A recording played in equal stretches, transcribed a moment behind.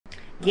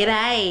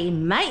G'day,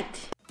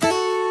 mate.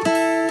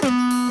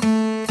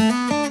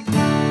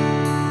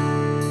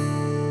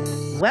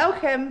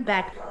 Welcome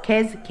back.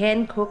 KEZ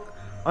can cook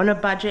on a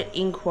budget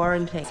in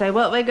quarantine. So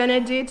what we're gonna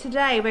do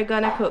today, we're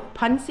gonna cook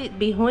PUNSIT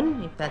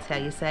bihun, if that's how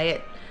you say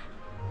it.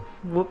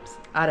 Whoops,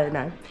 I don't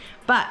know.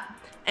 But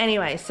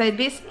anyway, so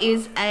this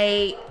is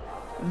a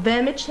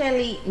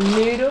vermicelli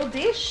noodle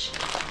dish.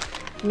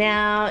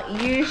 Now,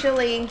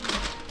 usually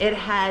it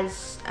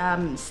has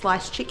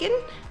sliced chicken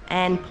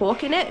and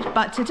pork in it,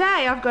 but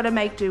today I've got to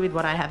make do with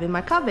what I have in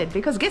my cupboard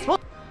because guess what?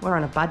 We're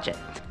on a budget.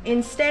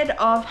 Instead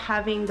of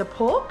having the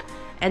pork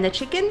and the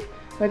chicken,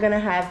 we're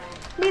gonna have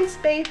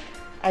minced beef.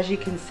 As you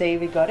can see,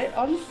 we got it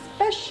on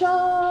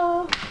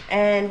special.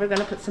 And we're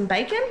gonna put some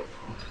bacon.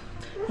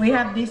 We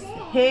have this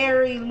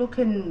hairy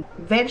looking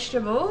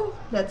vegetable.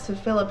 That's a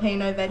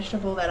Filipino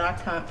vegetable that I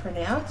can't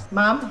pronounce.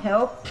 Mum,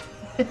 help.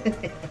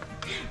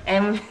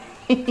 And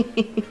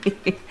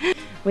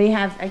we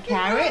have a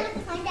carrot,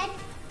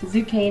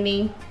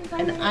 zucchini,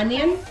 an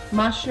onion,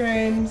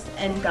 mushrooms,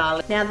 and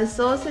garlic. Now the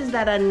sauces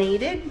that are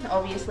needed,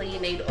 obviously you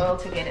need oil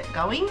to get it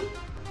going.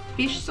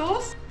 Fish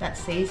sauce, that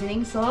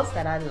seasoning sauce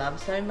that I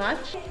love so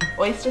much.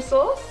 Oyster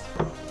sauce,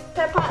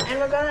 pepper, and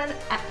we're gonna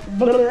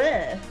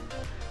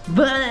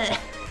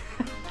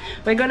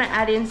we're gonna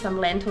add in some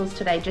lentils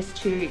today just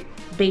to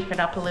beef it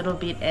up a little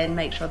bit and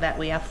make sure that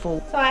we are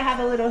full. So I have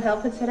a little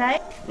helper today.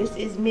 This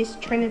is Miss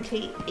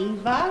Trinity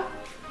Eva,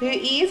 who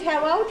is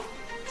how old?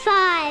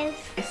 5.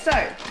 So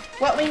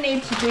what we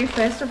need to do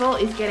first of all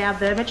is get our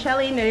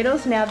vermicelli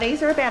noodles. Now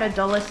these are about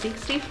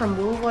 $1.60 from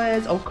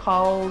Woolworths or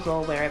Coles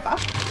or wherever.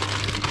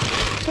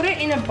 Put it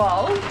in a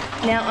bowl.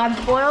 Now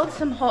I've boiled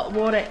some hot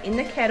water in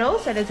the kettle,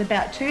 so there's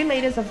about 2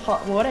 litres of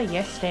hot water.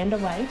 Yes, stand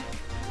away.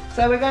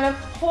 So we're going to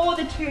pour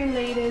the 2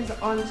 litres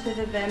onto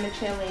the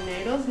vermicelli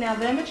noodles. Now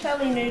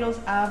vermicelli noodles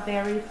are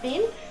very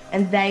thin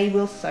and they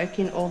will soak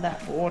in all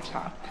that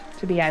water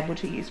to be able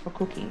to use for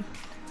cooking.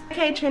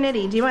 Okay,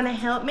 Trinity, do you want to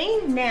help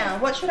me? Now,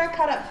 what should I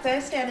cut up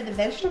first out of the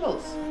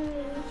vegetables?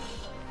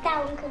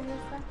 That one could be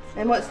fun.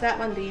 And what's that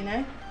one, do you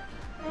know?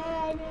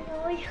 I don't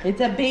know.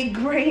 It's a big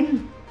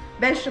green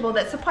vegetable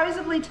that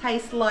supposedly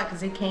tastes like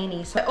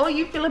zucchini. So all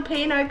you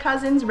Filipino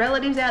cousins,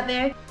 relatives out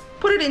there,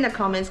 put it in the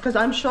comments because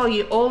I'm sure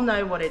you all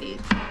know what it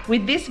is.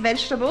 With this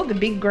vegetable, the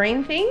big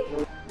green thing,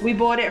 we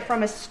bought it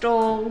from a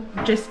stall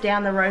just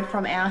down the road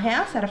from our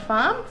house at a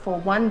farm for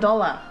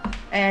 $1.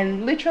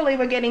 And literally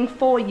we're getting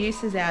 4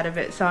 uses out of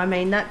it. So I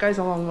mean, that goes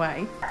a long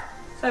way.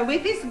 So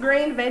with this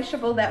green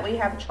vegetable that we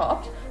have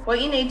chopped, what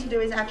you need to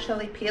do is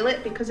actually peel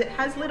it because it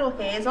has little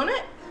hairs on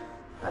it.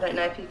 I don't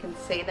know if you can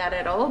see that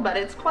at all, but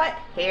it's quite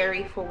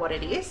hairy for what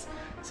it is.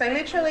 So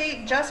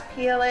literally just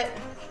peel it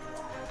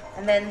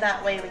and then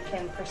that way we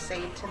can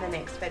proceed to the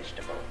next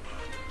vegetable.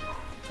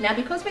 Now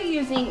because we're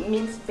using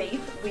minced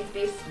beef with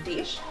this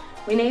dish,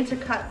 we need to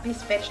cut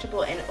this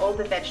vegetable and all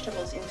the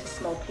vegetables into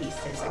small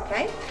pieces,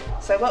 okay?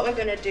 So what we're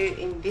gonna do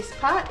in this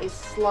part is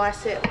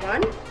slice it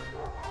 1,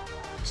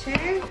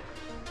 2,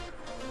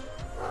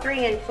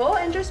 3 and 4,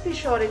 and just be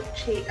sure to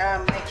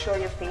make sure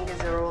your fingers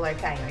are all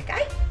okay,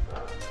 okay?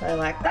 So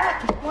like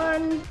that,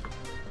 1,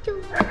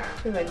 2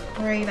 and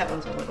 3, that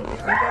one's a little bit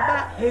bigger,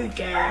 but who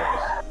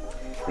cares?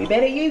 We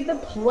better use the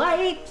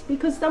plate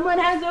because someone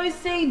has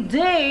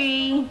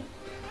OCD.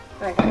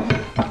 Okay,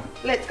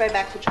 let's go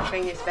back to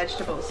chopping this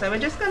vegetable. So we're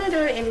just going to do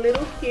it in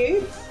little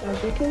cubes,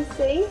 as you can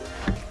see.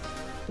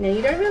 Now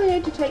you don't really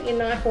need to take your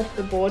knife off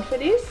the board for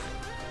this.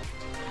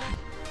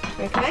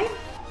 Okay,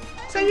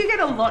 so you get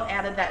a lot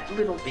out of that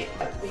little bit.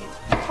 With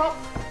top,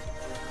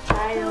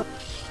 tail.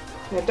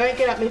 Now don't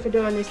get at me for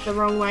doing this the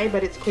wrong way,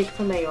 but it's quick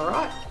for me,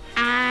 alright?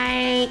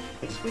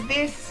 With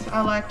this,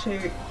 I like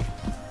to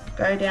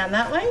go down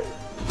that way.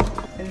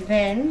 And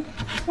then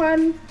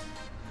 1,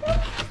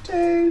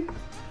 2,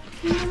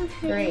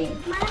 3.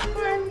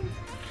 1,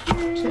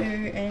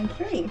 2 and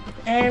 3.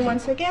 And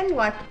once again,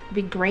 like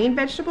the green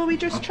vegetable we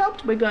just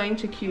chopped, we're going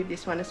to cube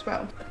this one as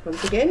well.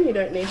 Once again, you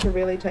don't need to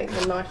really take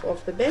the knife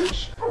off the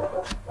bench.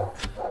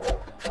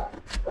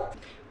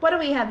 What do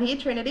we have here,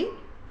 Trinity?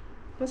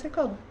 What's it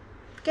called?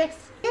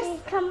 Guess.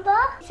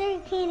 Cucumber,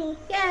 zucchini.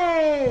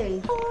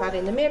 Yay! Cut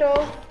in the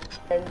middle.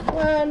 And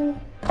 1,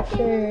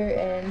 2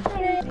 and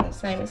 3.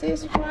 Same as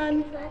this.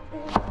 1,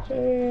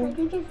 2.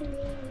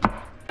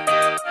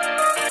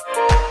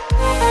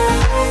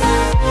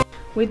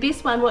 With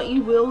this one, what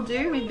you will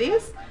do with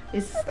this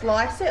is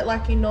slice it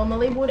like you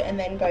normally would and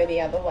then go the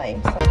other way.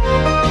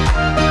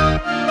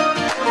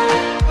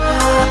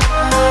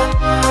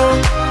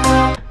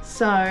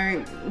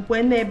 So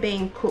when they're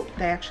being cooked,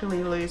 they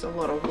actually lose a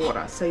lot of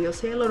water. So you'll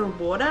see a little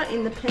water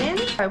in the pan.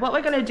 So what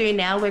we're going to do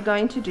now, we're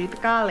going to do the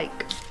garlic.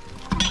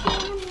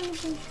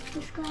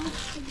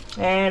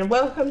 And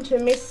welcome to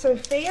Miss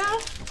Sophia.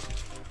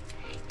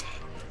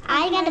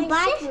 I got a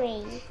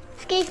battery.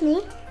 Excuse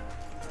me.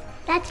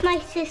 That's my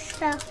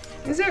sister.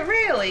 Is it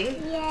really?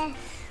 Yes.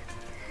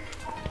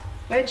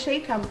 Where'd she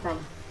come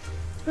from?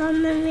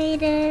 From the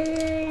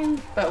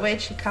maiden. But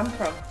where'd she come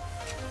from?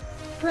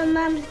 From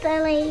Mum's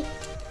belly.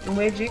 And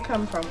where'd you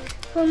come from?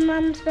 From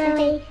Mum's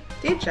belly.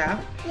 Did ya?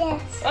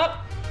 Yes.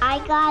 Oh, I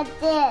got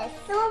this.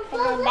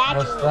 And a battery.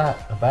 What's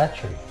that? A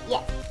battery?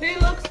 Yes. Who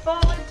looks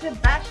forward to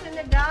bashing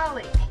the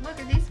garlic? Look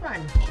at this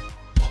one.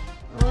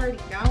 Already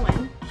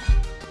going.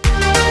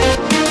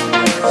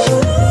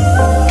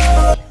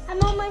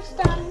 I'm almost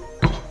done.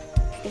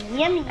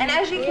 Yummy. And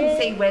as you can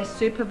see, we're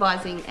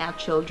supervising our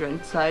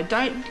children, so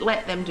don't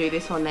let them do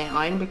this on their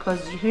own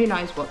because who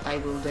knows what they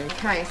will do.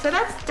 Okay, so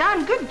that's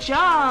done. Good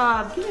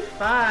job. Give me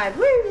 5.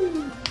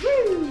 Woo!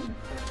 Woo!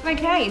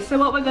 Okay, so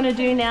what we're going to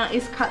do now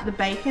is cut the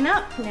bacon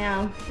up.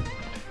 Now,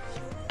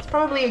 it's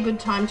probably a good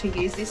time to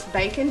use this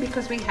bacon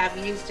because we have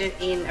used it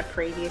in a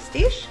previous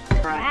dish.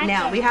 Right,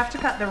 now we have to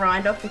cut the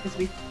rind off because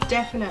we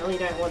definitely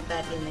don't want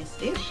that in this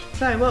dish.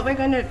 So what we're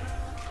going to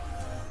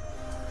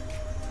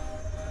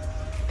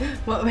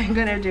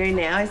do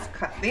now is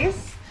cut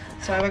this.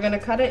 So we're going to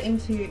cut it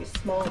into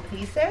small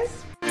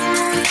pieces.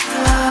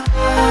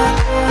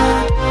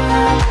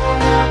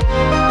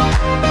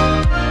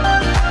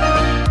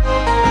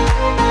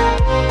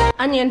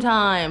 Onion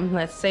time.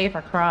 Let's see if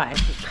I cry.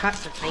 Cut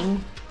the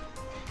thing.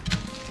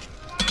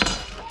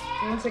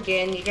 Once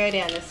again, you go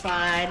down the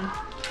side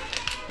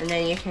and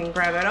then you can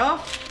grab it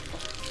off.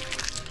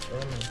 Oh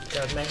my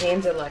god, my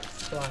hands are like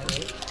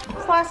slimy.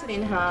 Slice it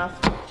in half.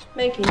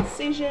 Make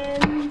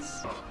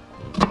incisions.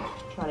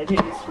 Try to do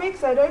this quick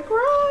so I don't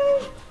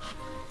cry.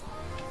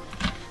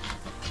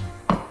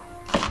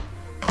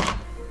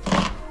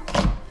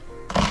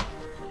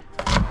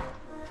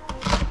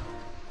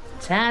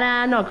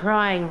 Ta-da! Not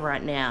crying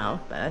right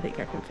now, but I think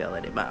I can feel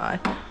it in my eye.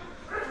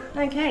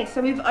 Okay, so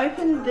we've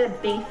opened the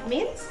beef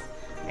mince,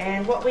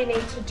 and what we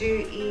need to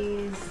do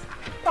is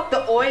pop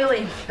the oil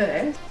in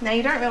first. Now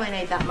you don't really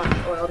need that much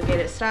oil to get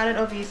it started.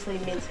 Obviously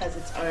mince has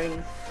its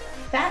own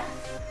fat.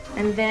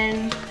 And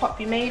then pop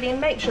your meat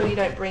in. Make sure you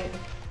don't bring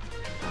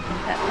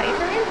that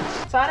paper in.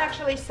 So I'd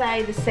actually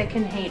say the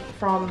second heat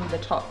from the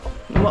top.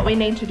 And what we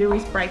need to do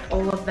is break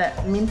all of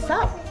that mince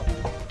up.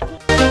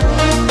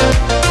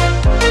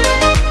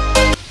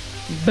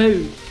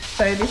 Boom.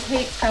 So this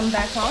heat's come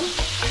back on.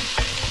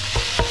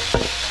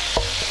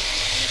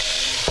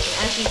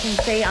 As you can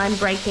see, I'm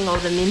breaking all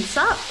the mince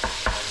up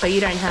so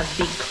you don't have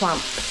big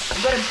clumps.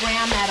 You've got to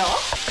brown that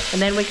off.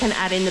 And then we can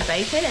add in the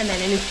bacon and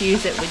then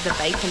infuse it with the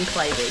bacon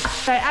flavours.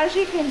 So as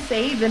you can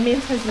see, the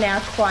mince is now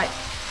quite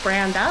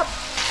browned up.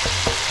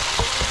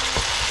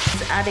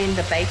 Let's add in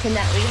the bacon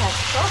that we have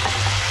chopped.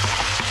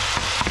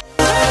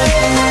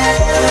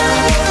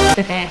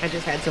 I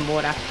just had some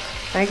water.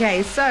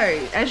 Okay, so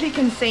as you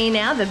can see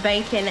now, the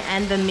bacon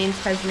and the mince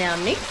has now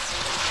mixed.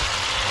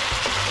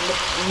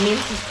 The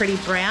mince is pretty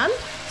brown.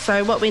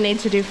 So what we need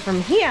to do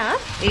from here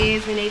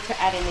is we need to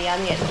add in the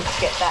onion to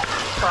get that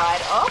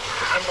fried off.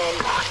 And then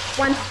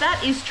once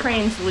that is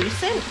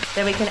translucent,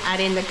 then we can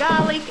add in the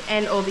garlic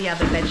and all the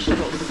other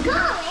vegetables.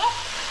 Garlic?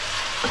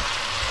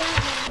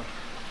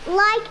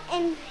 Like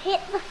and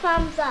hit the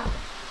thumbs up.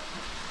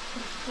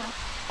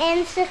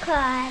 And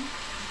subscribe.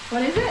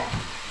 What is it?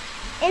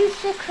 And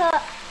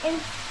subscribe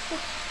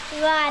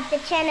the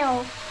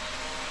channel.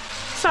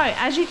 So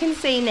as you can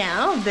see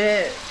now,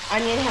 the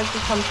onion has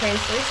become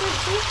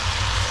translucent.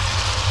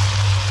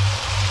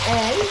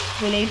 And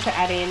we need to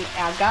add in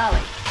our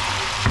garlic.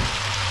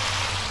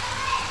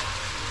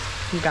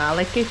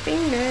 Garlicky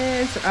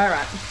fingers.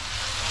 Alright.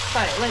 So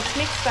let's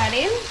mix that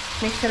in.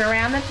 Mix it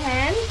around the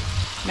pan.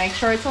 Make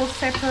sure it's all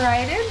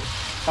separated.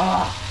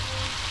 Oh.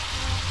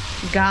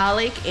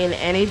 Garlic in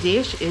any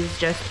dish is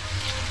just...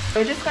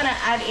 We're just going to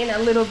add in a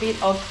little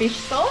bit of fish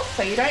sauce.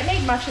 So you don't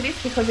need much of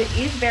this because it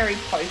is very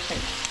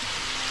potent.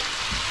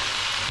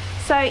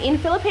 So in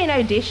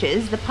Filipino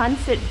dishes, the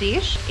PUNSIT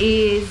dish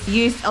is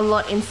used a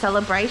lot in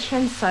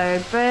celebrations, so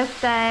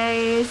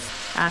birthdays,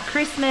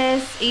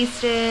 Christmas,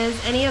 Easters,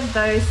 any of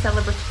those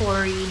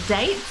celebratory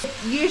dates. It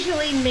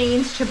usually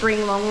means to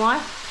bring long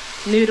life.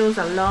 Noodles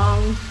are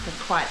long, they're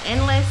quite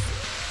endless.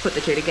 Put the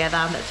two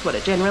together, that's what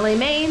it generally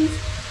means.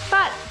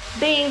 But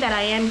being that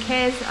I am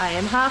KEZ, I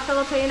am half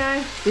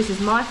Filipino, this is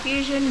my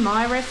fusion,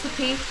 my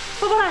recipe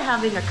for what I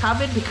have in the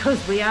cupboard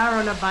because we are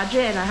on a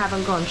budget and I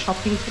haven't gone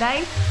shopping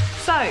today.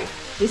 So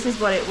this is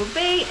what it will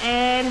be,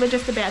 and we're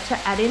just about to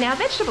add in our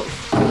vegetables.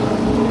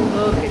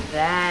 Look at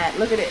that,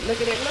 look at it, look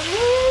at it, look at it.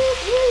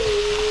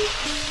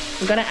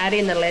 I'm gonna add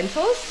in the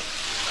lentils.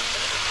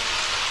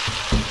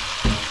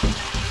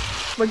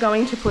 We're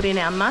going to put in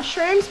our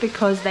mushrooms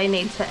because they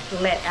need to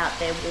let out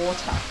their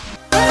water.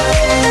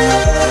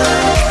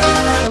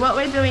 So what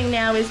we're doing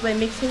now is we're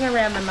mixing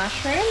around the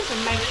mushrooms,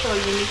 and make sure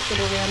you mix it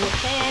around the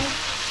pan.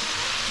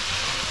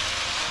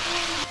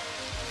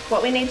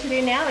 What we need to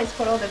do now is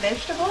put all the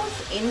vegetables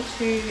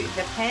into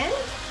the pan.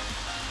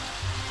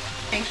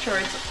 Make sure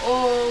it's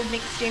all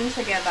mixed in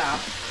together.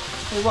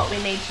 So what we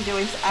need to do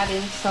is add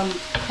in some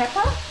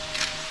pepper.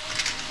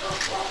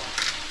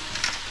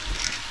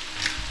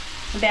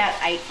 About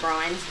 8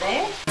 grinds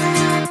there.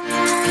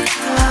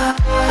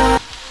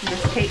 And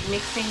just keep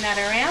mixing that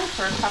around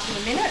for a couple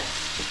of minutes.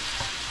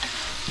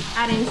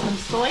 Add in some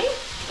soy.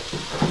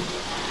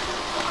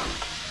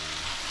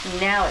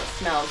 Now it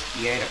smells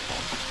beautiful.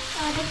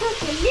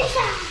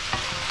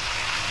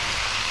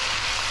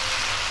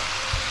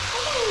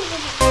 Oh,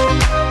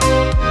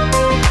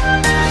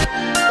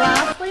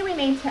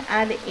 need to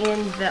add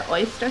in the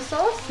oyster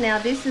sauce. Now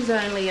this is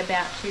only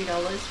about $2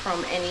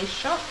 from any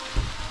shop.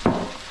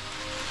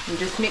 And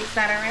just mix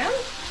that around.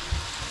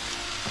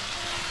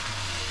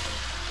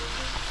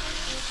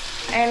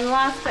 And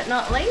last but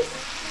not least,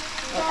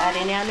 we'll add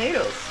in our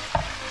noodles.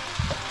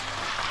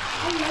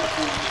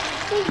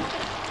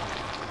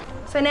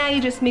 So now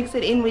you just mix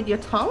it in with your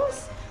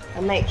tongs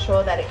and make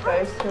sure that it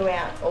goes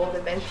throughout all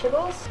the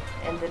vegetables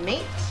and the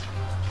meat,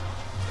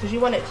 because you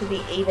want it to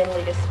be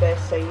evenly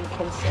dispersed so you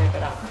can serve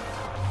it up.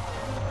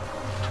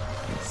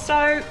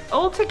 So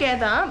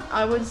altogether,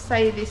 I would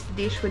say this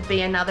dish would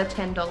be another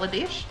 $10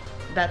 dish.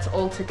 That's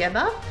all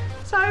together.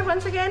 So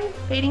once again,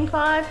 feeding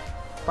 5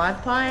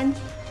 pints,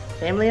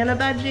 family on a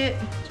budget,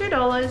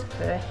 $2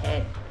 per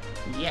head.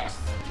 Yes.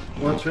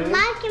 Like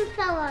and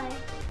follow.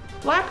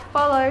 Like,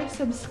 follow,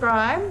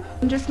 subscribe,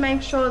 and just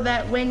make sure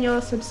that when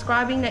you're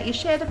subscribing that you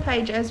share the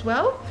page as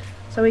well,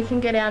 so we can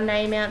get our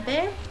name out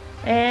there,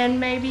 and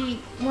maybe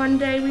one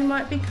day we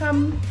might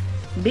become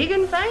big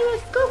and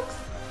famous cooks.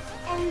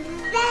 And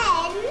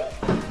then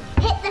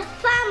hit the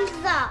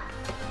thumbs up.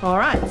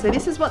 Alright, so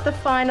this is what the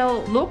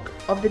final look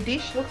of the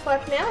dish looks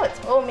like now. It's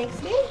all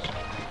mixed in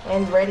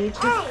and ready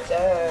to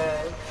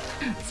serve.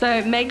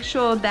 So make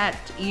sure that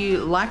you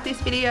like this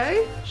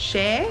video,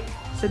 share,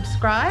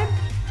 subscribe,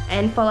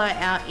 and follow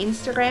our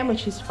Instagram,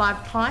 which is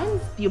 5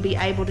 Pines. You'll be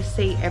able to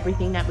see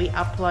everything that we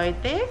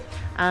upload there.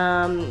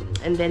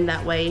 And then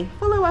that way,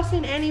 follow us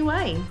in any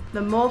way.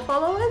 The more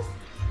followers,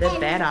 the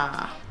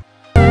better.